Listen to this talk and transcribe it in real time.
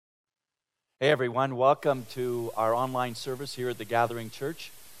Hey everyone, welcome to our online service here at the Gathering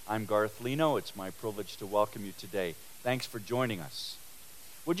Church. I'm Garth Leno. It's my privilege to welcome you today. Thanks for joining us.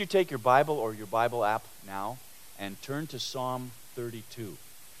 Would you take your Bible or your Bible app now and turn to Psalm 32?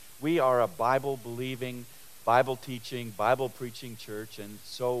 We are a Bible-believing, Bible-teaching, Bible-preaching church, and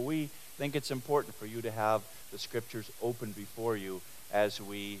so we think it's important for you to have the Scriptures open before you as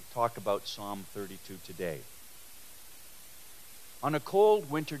we talk about Psalm 32 today. On a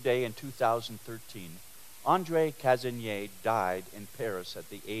cold winter day in 2013, André Casanier died in Paris at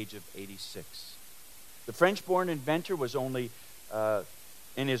the age of 86. The French-born inventor was only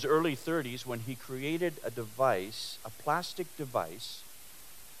in his early 30s when he created a device, a plastic device,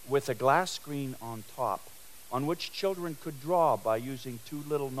 with a glass screen on top, on which children could draw by using two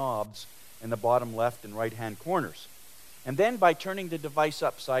little knobs in the bottom left and right-hand corners. And then by turning the device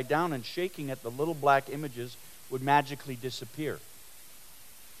upside down and shaking it, the little black images would magically disappear.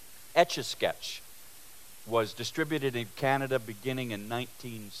 Etch-a-Sketch was distributed in Canada beginning in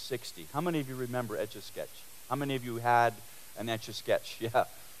 1960. How many of you remember Etch-a-Sketch? How many of you had an Etch-a-Sketch? Yeah,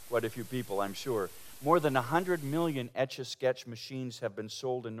 quite a few people, I'm sure. More than 100 million Etch-a-Sketch machines have been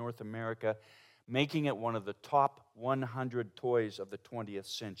sold in North America, making it one of the top 100 toys of the 20th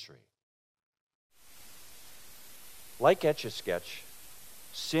century. Like Etch-a-Sketch,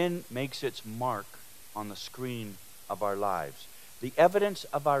 sin makes its mark on the screen of our lives. The evidence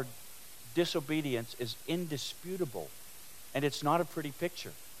of our disobedience is indisputable, and it's not a pretty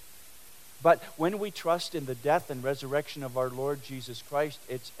picture. But when we trust in the death and resurrection of our Lord Jesus Christ,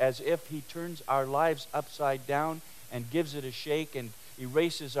 it's as if He turns our lives upside down and gives it a shake and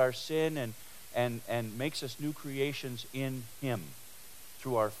erases our sin and makes us new creations in Him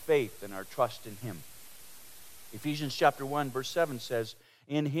through our faith and our trust in Him. Ephesians chapter 1, verse 7 says,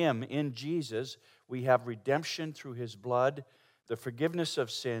 "In Him, in Jesus, we have redemption through His blood, the forgiveness of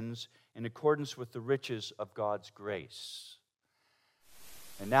sins in accordance with the riches of God's grace."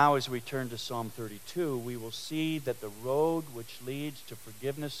 And now as we turn to Psalm 32, we will see that the road which leads to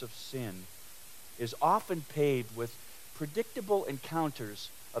forgiveness of sin is often paved with predictable encounters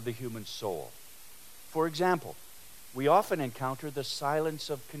of the human soul. For example, we often encounter the silence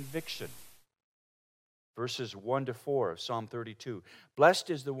of conviction. Verses 1 to 4 of Psalm 32. "Blessed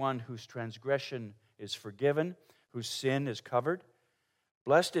is the one whose transgression is forgiven, whose sin is covered.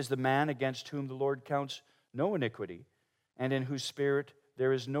 Blessed is the man against whom the Lord counts no iniquity, and in whose spirit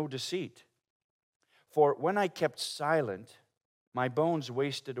there is no deceit. For when I kept silent, my bones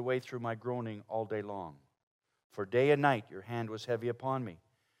wasted away through my groaning all day long. For day and night your hand was heavy upon me.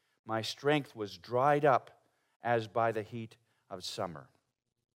 My strength was dried up as by the heat of summer."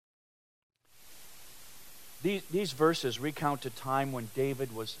 These verses recount a time when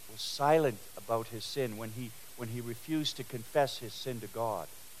David was silent about his sin, when he refused to confess his sin to God.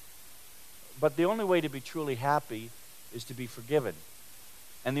 But the only way to be truly happy is to be forgiven.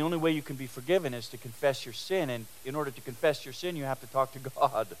 And the only way you can be forgiven is to confess your sin. And in order to confess your sin, you have to talk to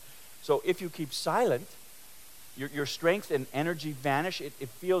God. So if you keep silent, your strength and energy vanish. It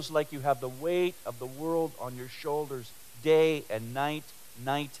feels like you have the weight of the world on your shoulders day and night,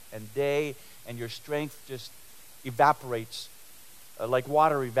 night and day, and your strength just evaporates like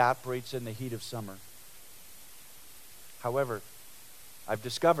water evaporates in the heat of summer. However, I've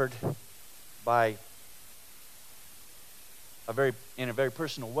discovered in a very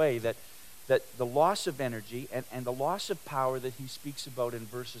personal way that the loss of energy and the loss of power that he speaks about in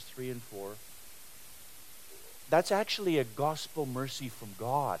verses 3 and 4, that's actually a gospel mercy from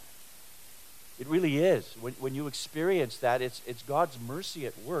God. It really is. When you experience that, it's God's mercy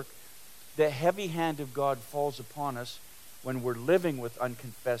at work. The heavy hand of God falls upon us when we're living with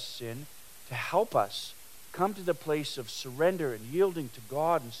unconfessed sin to help us come to the place of surrender and yielding to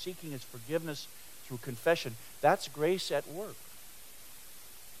God and seeking His forgiveness through confession. That's grace at work.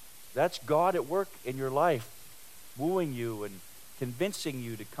 That's God at work in your life, wooing you and convincing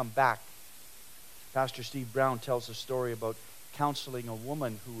you to come back. Pastor Steve Brown tells a story about counseling a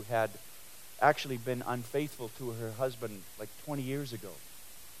woman who had actually been unfaithful to her husband like 20 years ago.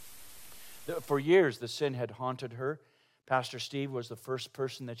 For years, the sin had haunted her. Pastor Steve was the first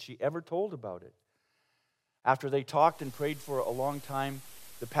person that she ever told about it. After they talked and prayed for a long time,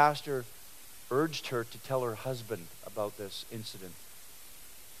 the pastor urged her to tell her husband about this incident.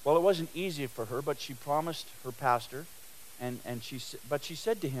 Well, it wasn't easy for her, but she promised her pastor, but she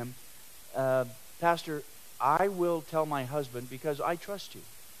said to him, "Pastor, I will tell my husband because I trust you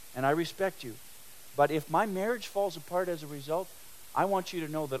and I respect you. But if my marriage falls apart as a result, I want you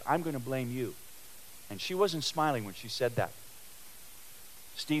to know that I'm going to blame you." And she wasn't smiling when she said that.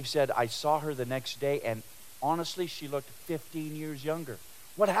 Steve said, "I saw her the next day, and honestly, she looked 15 years younger."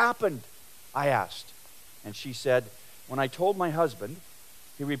 "What happened?" I asked. And she said, when I told my husband,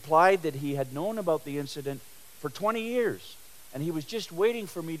 he replied that he had known about the incident for 20 years, and he was just waiting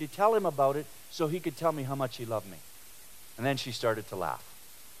for me to tell him about it so he could tell me how much he loved me. And then she started to laugh.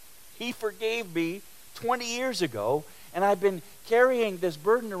 He forgave me 20 years ago, and I've been carrying this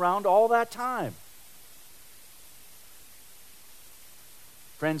burden around all that time.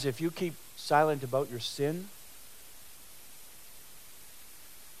 Friends, if you keep silent about your sin,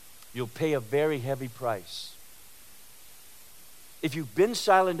 you'll pay a very heavy price. If you've been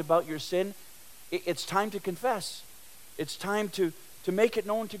silent about your sin, it's time to confess. It's time to make it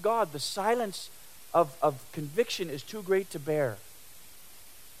known to God. The silence of conviction is too great to bear.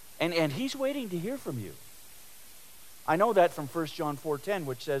 And He's waiting to hear from you. I know that from 1 John 4:10,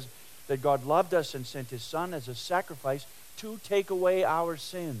 which says that God loved us and sent His Son as a sacrifice to take away our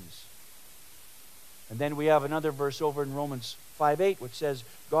sins. And then we have another verse over in Romans 5:8, which says,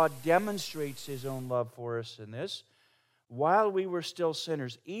 God demonstrates His own love for us in this. While we were still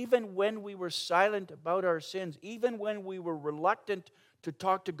sinners, even when we were silent about our sins, even when we were reluctant to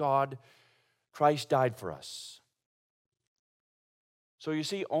talk to God, Christ died for us. So you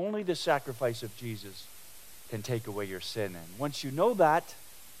see, only the sacrifice of Jesus can take away your sin. And once you know that,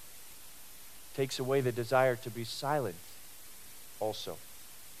 it takes away the desire to be silent also.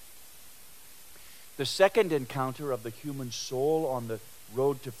 The second encounter of the human soul on the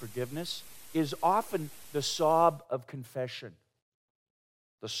road to forgiveness is often the sob of confession.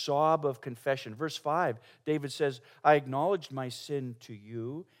 The sob of confession. Verse 5, David says, I acknowledged my sin to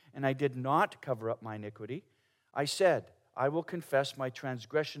you, and I did not cover up my iniquity. I said, I will confess my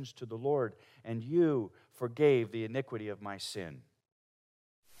transgressions to the Lord, and you forgave the iniquity of my sin.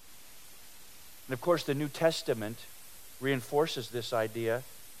 And of course, the New Testament reinforces this idea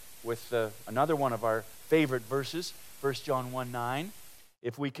with another one of our favorite verses, 1 John 1:9.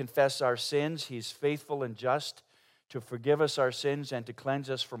 If we confess our sins, He's faithful and just to forgive us our sins and to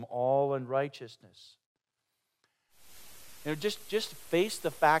cleanse us from all unrighteousness. You know, just face the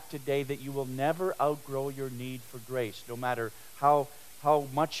fact today that you will never outgrow your need for grace. No matter how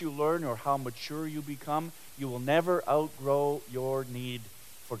much you learn or how mature you become, you will never outgrow your need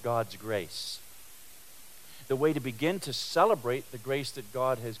for God's grace. The way to begin to celebrate the grace that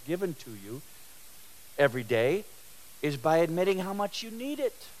God has given to you every day is by admitting how much you need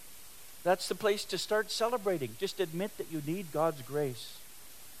it. That's the place to start celebrating. Just admit that you need God's grace.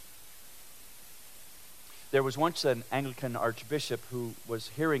 There was once an Anglican archbishop who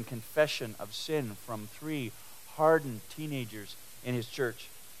was hearing confession of sin from 3 hardened teenagers in his church.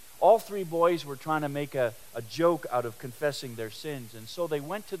 All 3 boys were trying to make a joke out of confessing their sins, and so they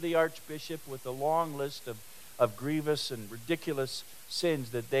went to the archbishop with a long list of grievous and ridiculous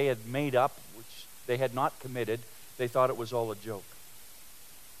sins that they had made up, which they had not committed. They thought it was all a joke.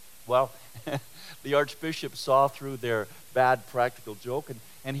 Well, the archbishop saw through their bad practical joke,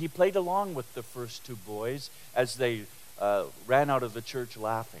 and he played along with the first 2 boys as they ran out of the church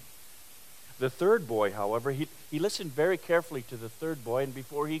laughing. The 3rd boy, however, he listened very carefully to the 3rd boy, and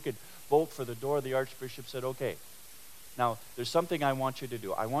before he could bolt for the door, the archbishop said, okay, now there's something I want you to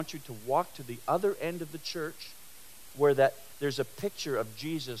do. I want you to walk to the other end of the church where there's a picture of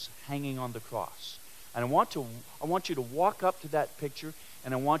Jesus hanging on the cross. And I want you to walk up to that picture,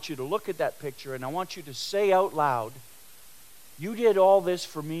 and I want you to look at that picture, and I want you to say out loud, you did all this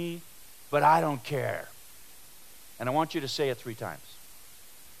for me, but I don't care. And I want you to say it 3 times.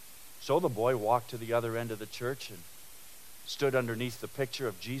 So the boy walked to the other end of the church and stood underneath the picture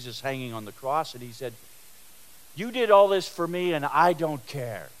of Jesus hanging on the cross, and he said, you did all this for me, and I don't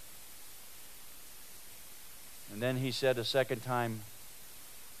care. And then he said a second time,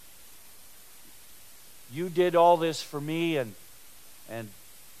 you did all this for me, and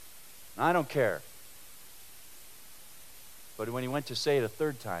I don't care. But when he went to say it a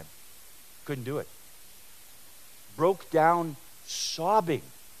 3rd time, couldn't do it. Broke down sobbing.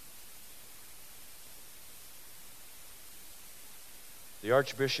 The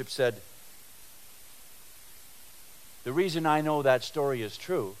archbishop said, the reason I know that story is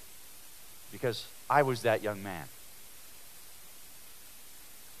true, because I was that young man.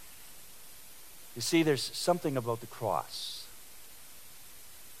 You see, there's something about the cross.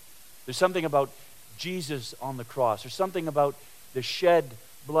 There's something about Jesus on the cross. There's something about the shed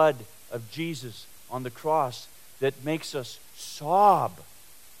blood of Jesus on the cross that makes us sob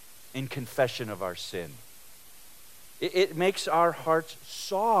in confession of our sin. It makes our hearts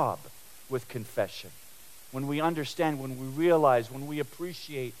sob with confession. When we understand, when we realize, when we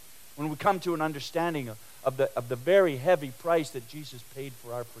appreciate, when we come to an understanding of the very heavy price that Jesus paid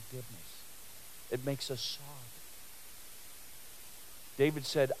for our forgiveness. It makes us sob. David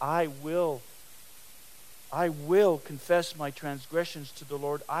said, I will confess my transgressions to the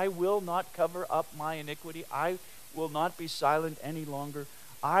Lord. I will not cover up my iniquity. I will not be silent any longer.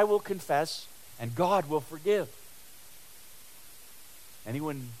 I will confess, and God will forgive.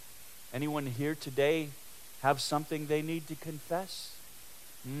 Anyone here today have something they need to confess?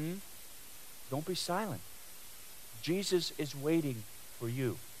 Don't be silent. Jesus is waiting for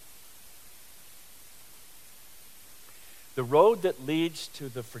you. The road that leads to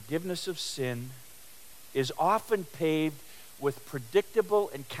the forgiveness of sin is often paved with predictable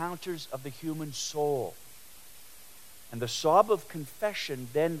encounters of the human soul. And the sob of confession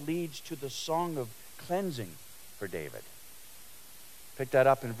then leads to the song of cleansing for David. Pick that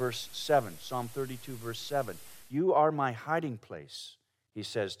up in verse 7, Psalm 32, verse 7. You are my hiding place, he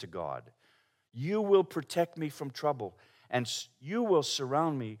says to God. You will protect me from trouble, and you will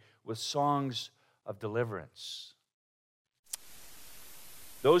surround me with songs of deliverance.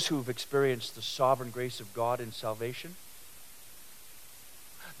 Those who've experienced the sovereign grace of God in salvation,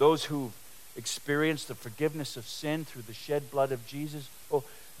 those who've experienced the forgiveness of sin through the shed blood of Jesus,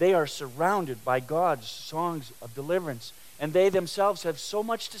 they are surrounded by God's songs of deliverance. And they themselves have so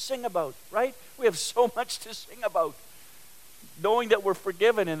much to sing about, right? We have so much to sing about. Knowing that we're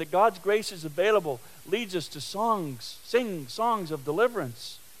forgiven and that God's grace is available leads us to sing songs of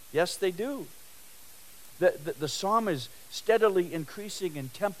deliverance. Yes, they do. The psalm is steadily increasing in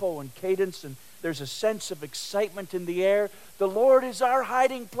tempo and cadence, and there's a sense of excitement in the air. The Lord is our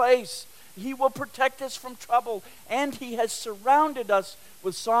hiding place. He will protect us from trouble, and He has surrounded us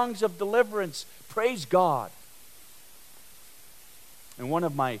with songs of deliverance. Praise God. And one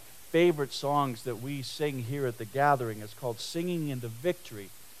of my favorite songs that we sing here at the gathering is called Singing in the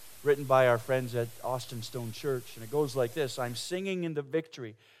Victory, written by our friends at Austin Stone Church. And it goes like this: I'm singing in the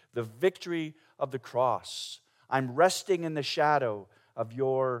victory of the cross. I'm resting in the shadow of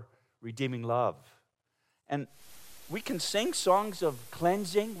your redeeming love. And we can sing songs of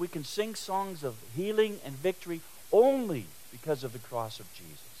cleansing, we can sing songs of healing and victory only because of the cross of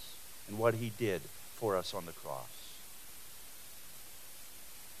Jesus and what He did for us on the cross.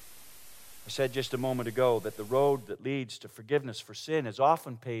 I said just a moment ago that the road that leads to forgiveness for sin is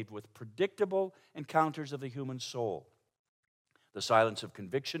often paved with predictable encounters of the human soul. The silence of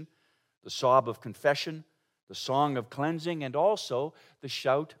conviction, the sob of confession, the song of cleansing, and also the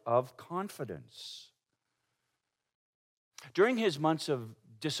shout of confidence. During his months of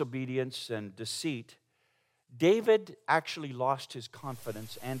disobedience and deceit, David actually lost his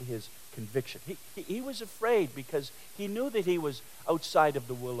confidence and his conviction. He was afraid because he knew that he was outside of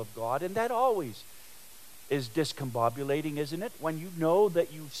the will of God, and that always is discombobulating, isn't it? When you know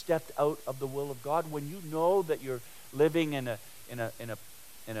that you've stepped out of the will of God, when you know that you're living in a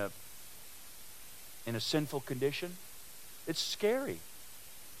sinful condition, it's scary.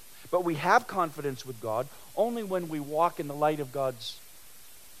 But we have confidence with God only when we walk in the light of God's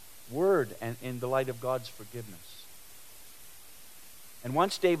Word and in the light of God's forgiveness. And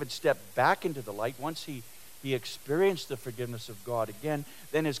once David stepped back into the light, once he experienced the forgiveness of God again,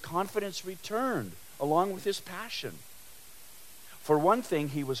 then his confidence returned along with his passion. For one thing,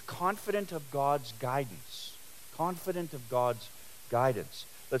 he was confident of God's guidance. Confident of God's guidance.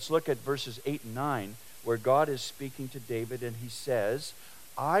 Let's look at verses 8 and 9, where God is speaking to David, and He says,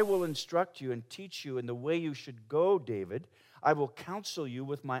 I will instruct you and teach you in the way you should go, David. I will counsel you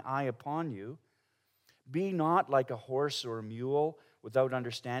with my eye upon you. Be not like a horse or a mule without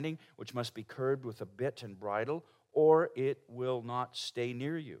understanding, which must be curbed with a bit and bridle, or it will not stay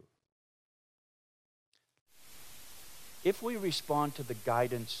near you. If we respond to the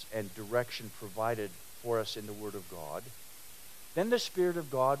guidance and direction provided for us in the Word of God, then the Spirit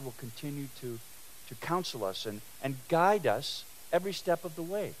of God will continue to counsel us and guide us every step of the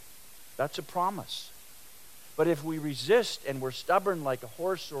way. That's a promise. But if we resist and we're stubborn like a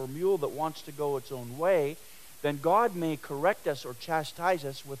horse or a mule that wants to go its own way, then God may correct us or chastise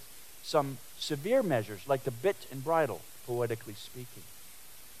us with some severe measures, like the bit and bridle, poetically speaking.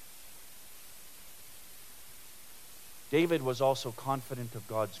 David was also confident of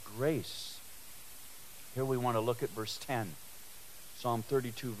God's grace. Here we want to look at verse 10. Psalm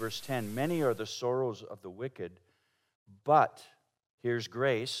 32, verse 10. Many are the sorrows of the wicked, but, here's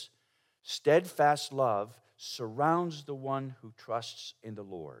grace, steadfast love surrounds the one who trusts in the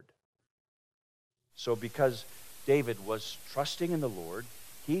Lord. So because David was trusting in the Lord,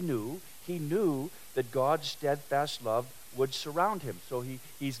 he knew that God's steadfast love would surround him. So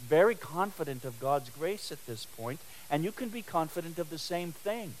he's very confident of God's grace at this point, and you can be confident of the same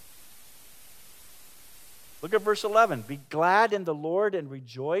thing. Look at verse 11. Be glad in the Lord and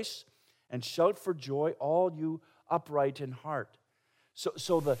rejoice, and shout for joy, all you upright in heart.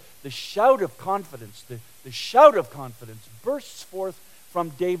 So the shout of confidence, the shout of confidence bursts forth from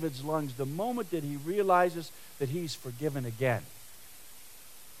David's lungs the moment that he realizes that he's forgiven again.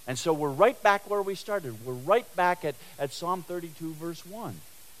 And so we're right back where we started. We're right back at Psalm 32, verse 1.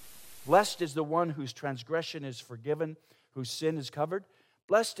 Blessed is the one whose transgression is forgiven, whose sin is covered.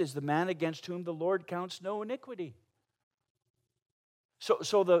 Blessed is the man against whom the Lord counts no iniquity.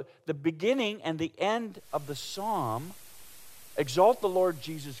 So the beginning and the end of the psalm exalt the Lord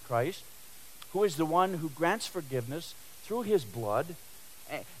Jesus Christ, who is the one who grants forgiveness through his blood,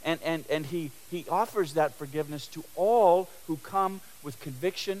 and he offers that forgiveness to all who come with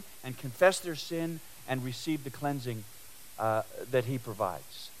conviction and confess their sin and receive the cleansing that he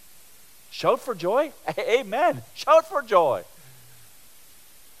provides. Shout for joy? Amen. Shout for joy.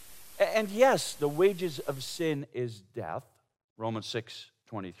 And yes, the wages of sin is death, Romans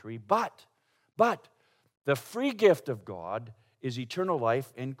 6:23. But the free gift of God is eternal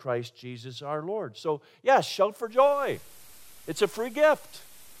life in Christ Jesus our Lord. So, yes, shout for joy. It's a free gift.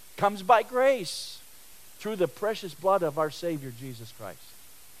 Comes by grace through the precious blood of our Savior, Jesus Christ.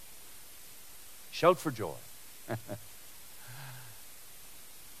 Shout for joy.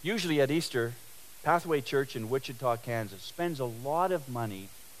 Usually at Easter, Pathway Church in Wichita, Kansas spends a lot of money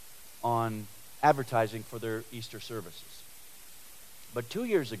on advertising for their Easter services. But 2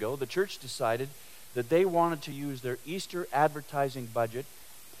 years ago, the church decided that they wanted to use their Easter advertising budget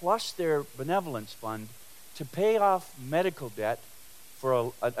plus their benevolence fund to pay off medical debt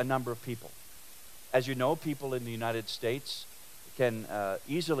for a number of people. As you know, people in the United States can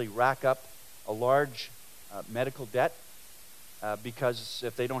easily rack up a large medical debt because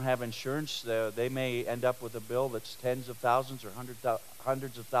if they don't have insurance, they may end up with a bill that's tens of thousands or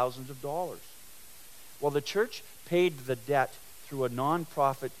hundreds of thousands of dollars. Well, the church paid the debt through a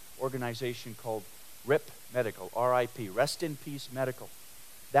non-profit organization called RIP Medical, R-I-P, Rest in Peace Medical.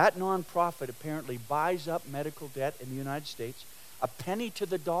 That non-profit apparently buys up medical debt in the United States a penny to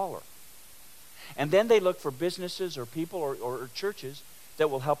the dollar. And then they look for businesses or people or churches that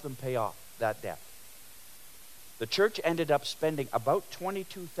will help them pay off that debt. The church ended up spending about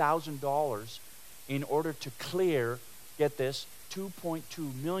 $22,000 in order to clear, get this,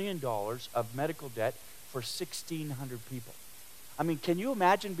 $2.2 million of medical debt for 1,600 people. I mean, can you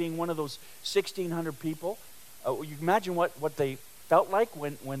imagine being one of those 1,600 people? You imagine what they felt like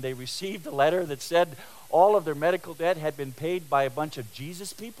when they received a letter that said all of their medical debt had been paid by a bunch of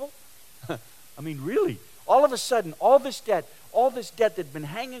Jesus people? I mean, really, all of a sudden, all this debt that had been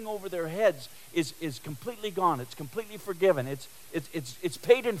hanging over their heads is completely gone. It's completely forgiven. It's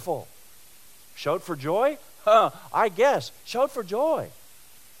paid in full. Shout for joy? I guess. Shout for joy.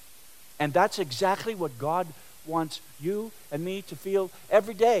 And that's exactly what God wants you and me to feel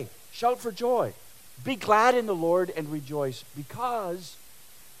every day. Shout for joy. Be glad in the Lord and rejoice because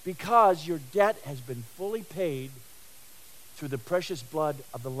your debt has been fully paid through the precious blood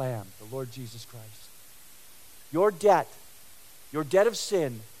of the Lamb, the Lord Jesus Christ. Your debt of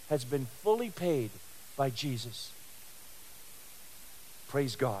sin has been fully paid by Jesus.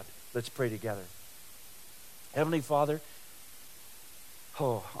 Praise God. Let's pray together. Heavenly Father,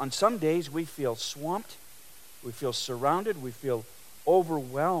 on some days we feel swamped, we feel surrounded, we feel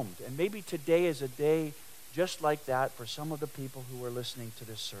overwhelmed. And maybe today is a day just like that for some of the people who are listening to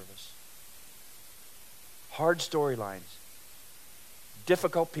this service. Hard storylines,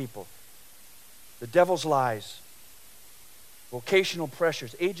 difficult people, the devil's lies, vocational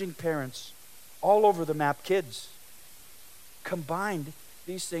pressures, aging parents, all over the map, kids. Combined,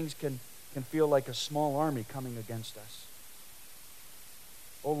 these things can feel like a small army coming against us.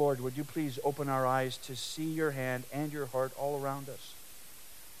 Oh Lord, would you please open our eyes to see your hand and your heart all around us.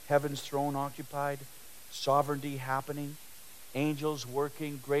 Heaven's throne occupied, sovereignty happening, angels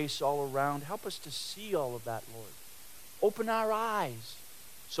working, grace all around. Help us to see all of that, Lord. Open our eyes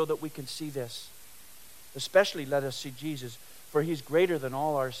so that we can see this. Especially let us see Jesus, for he's greater than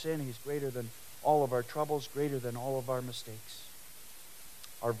all our sin. He's greater than all of our troubles, greater than all of our mistakes.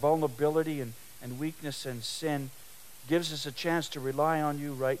 Our vulnerability and weakness and sin gives us a chance to rely on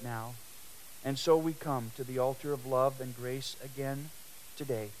you right now. And so we come to the altar of love and grace again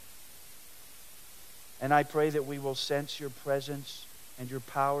today. And I pray that we will sense your presence and your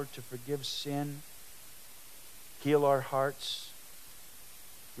power to forgive sin, heal our hearts,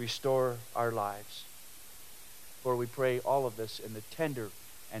 restore our lives. For we pray all of this in the tender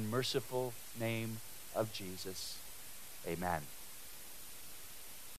and merciful name of Jesus. Amen.